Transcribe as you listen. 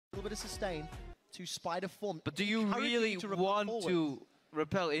little bit of sustain to spider form. But do you really want to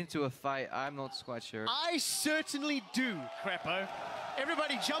repel into a fight? I'm not quite sure. I certainly do, Crepo.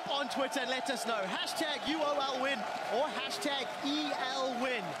 Everybody jump on Twitter and let us know. Hashtag UOL win or hashtag EL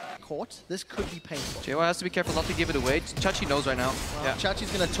win. Caught. This could be painful. Jwaow has to be careful not to give it away. Chachi knows right now. Well, yeah.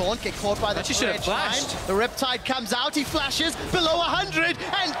 Chachi's going to taunt, get caught by the Chachi should have flashed. The Riptide comes out, he flashes below 100,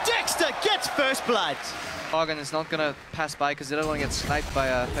 and Dexter gets first blood. Froggen is not going to pass by because they don't want to get sniped by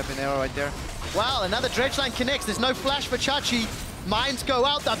a Pepinero right there. Wow, another dredge line connects. There's no flash for Chachi. Mines go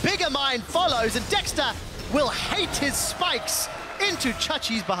out, the bigger mine follows, and Dexter will hate his spikes into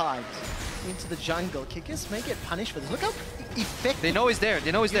Chachi's behind. Into the jungle. Kikis may get punished for this. Look how effective. They know he's there.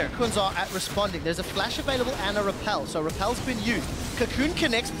 They know he's there. Unicorns are at responding. There's a flash available and a repel. So repel's been used. Cocoon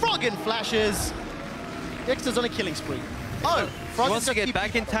connects. Froggen flashes. Dexter's on a killing spree. Oh, he wants to get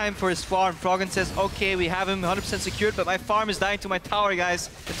back in time for his farm. Froggen says, okay, we have him 100% secured, but my farm is dying to my tower, guys.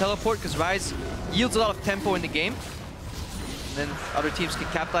 The teleport, because Ryze yields a lot of tempo in the game. And then other teams can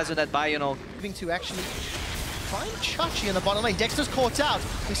capitalize on that by, you know, moving to actually find Chachi in the bottom lane. Dexter's caught out.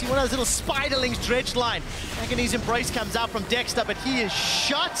 We see one of those little spiderlings dredge line. Agony's Embrace comes out from Dexter, but he is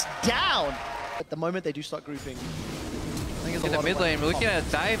shut down. At the moment, they do start grouping. I think in the mid lane, we're looking at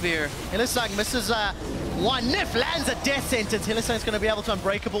a dive here. Hylissang misses one. Nyph lands a death sentence. Hylissang's going to be able to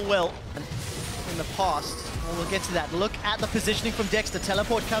Unbreakable Will. In the past, well, we'll get to that. Look at the positioning from Dexter.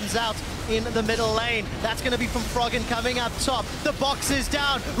 Teleport comes out in the middle lane. That's going to be from Froggen coming up top. The box is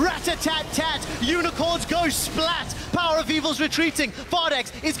down. Rat-a-tat-tat. Unicorns go splat. PowerOfEvil's retreating.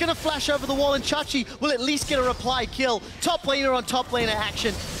 Vardags is going to flash over the wall, and Chachi will at least get a reply kill. Top laner on top laner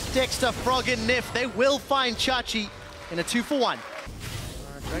action. Dexter, Froggen, Nyph. They will find Chachi in a 2-for-1.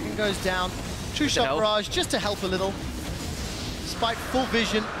 Dragon goes down. True shot barrage just to help a little. Despite full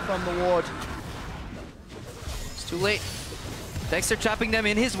vision from the ward. It's too late. Dexter trapping them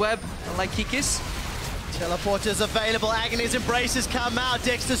in his web, unlike Kikis. Teleporters available. Agony's Embraces come out.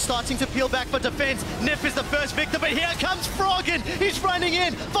 Dexter's starting to peel back for defense. Nyph is the first victim, but here comes Froggen. He's running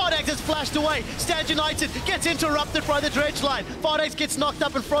in. Vardags has flashed away. Stand United gets interrupted by the dredge line. Vardags gets knocked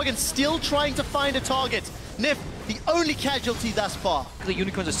up, and Froggen still trying to find a target. Nyph, the only casualty thus far. The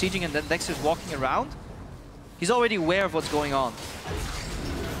Unicorns are sieging, and then Dexter's walking around. He's already aware of what's going on.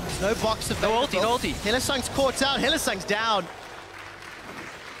 There's no box available. No ulti. Hylissang's caught out. Hylissang's down.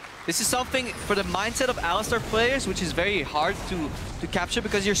 This is something for the mindset of Alistar players, which is very hard to capture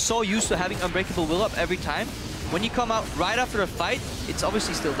because you're so used to having Unbreakable Will up every time. When you come out right after a fight, it's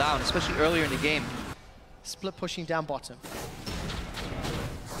obviously still down, especially earlier in the game. Split pushing down bottom.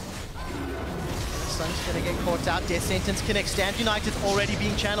 Hylissang's gonna get caught out. Death sentence connects. Stand United's already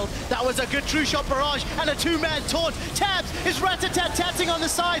being channeled. That was a good true shot barrage and a two-man taunt. Tabzz is rat-a-tat-tatting on the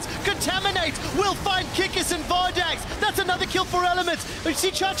sides. Contaminate will find Kikis and Vardags. That's another kill for Elements. We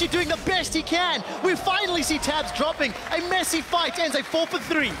see Chachi doing the best he can. We finally see Tabzz dropping. A messy fight ends a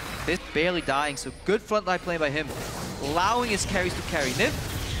 4-for-3. This barely dying, so good frontline play by him. Allowing his carries to carry.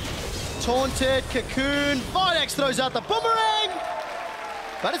 Nyph. Taunted, Cocoon. Vardags throws out the boomerang.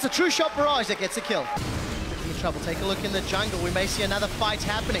 But it's a true shot barrage that gets a kill. In trouble. Take a look in the jungle. We may see another fight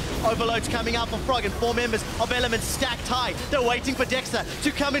happening. Overload's coming out from Froggen. 4 members of Elements stacked high. They're waiting for Dexter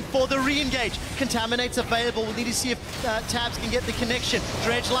to come in for the re-engage. Contaminate's available. We'll need to see if Tabzz can get the connection.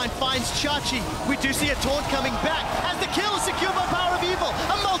 Dredge line finds Chachi. We do see a taunt coming back as the kill is secured by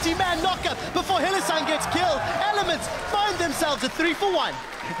PowerOfEvil. A multi-man knockup before Hylissang gets killed. Elements find themselves a 3-for-1.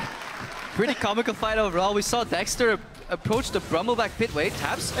 Pretty comical fight overall. We saw Dexter approach the Brumbleback pit. Wait,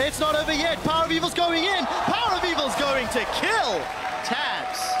 Tabzz? It's not over yet. PowerOfEvil's going in. PowerOfEvil's going to kill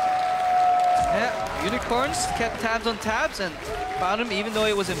Tabzz. Yeah, Unicorns kept tabs on Tabzz and found him even though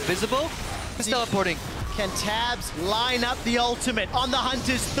he was invisible. He's teleporting. Can Tabzz line up the ultimate on the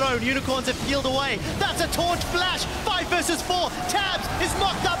Hunter's throne? Unicorns have peeled away. That's a taunt flash. 5 versus 4. Tabzz is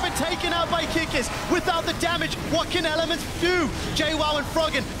knocked up and taken out by Kikis. Without the damage, what can Elements do? Jwaow and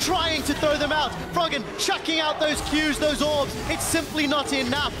Froggen trying to throw them out. Froggen chucking out those Qs, those orbs. It's simply not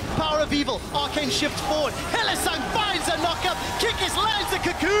enough. PowerOfEvil, Arcane shift forward. Hylissang finds a knockup. Kikis lands the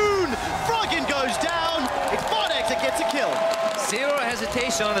Cocoon. Froggen goes down. It's Vardags that gets a kill. Zero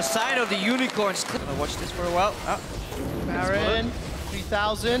hesitation on the side of the Unicorns. I'm gonna watch this for a while. Baron,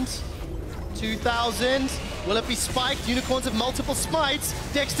 3,000, 2,000. Will it be spiked? Unicorns have multiple smites.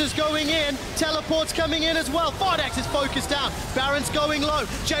 Dexter's going in. Teleport's coming in as well. Vardags is focused down. Baron's going low.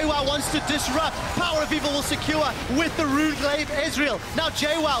 Jwaow wants to disrupt. PowerOfEvil will secure with the Runeglaive Ezreal. Now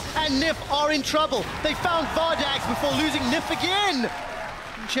Jwaow and Nyph are in trouble. They found Vardags before losing Nyph again.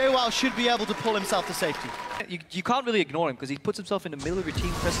 Jwaow should be able to pull himself to safety. You can't really ignore him because he puts himself in the middle of your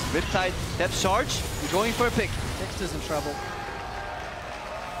team, presses Riptide, depth charge, you're going for a pick. Dexter's in trouble.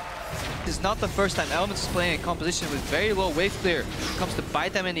 This is not the first time Elements is playing a composition with very low wave clear. It comes to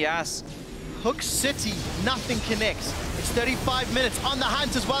bite them in the ass. Hook City, nothing connects. It's 35 minutes on the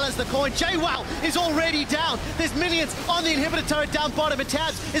hunt as well as the coin. Jwaow is already down. There's minions on the inhibitor turret down bottom, and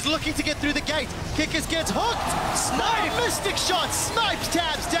Tabzz is looking to get through the gate. Kikis gets hooked. Snipe! Mystic shot, snipes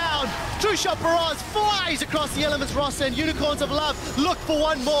Tabzz down. True shot barrage flies across the Elements roster, and Unicorns of Love look for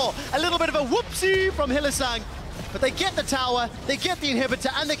one more. A little bit of a whoopsie from Hylissang, but they get the tower, they get the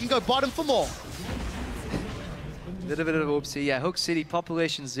inhibitor, and they can go bottom for more. Little bit of a whoopsie. Yeah, Hook City,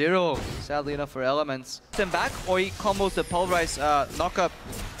 population 0. Sadly enough for Elements. Them back, or he combos the pulverize knockup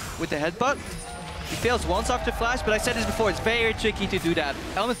with the headbutt. He fails once after flash, but I said this before, it's very tricky to do that.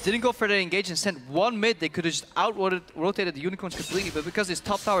 Elements didn't go for the engage and sent one mid. They could have just out-rotated the Unicorns completely, but because his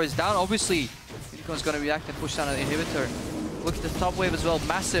top tower is down, obviously, Unicorn's gonna react and push down an inhibitor. Look at the top wave as well,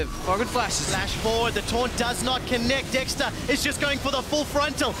 massive. Froggen flashes. Flash forward, the taunt does not connect. Dexter is just going for the full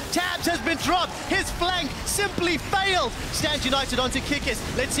frontal. Tabzz has been dropped. His flank simply failed. Stands united onto Kikis.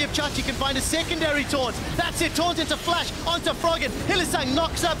 Let's see if Chachi can find a secondary taunt. That's it, taunt into flash onto Froggen. Hylissang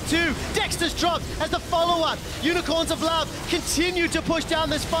knocks up 2. Dexter's dropped as the follow-up. Unicorns of Love continue to push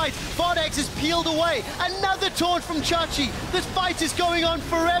down this fight. Vardags is peeled away. Another taunt from Chachi. This fight is going on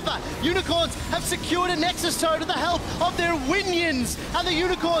forever. Unicorns have secured a Nexus turret with the help of their Winions, and the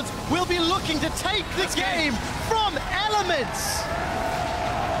Unicorns will be looking to take the game from Elements.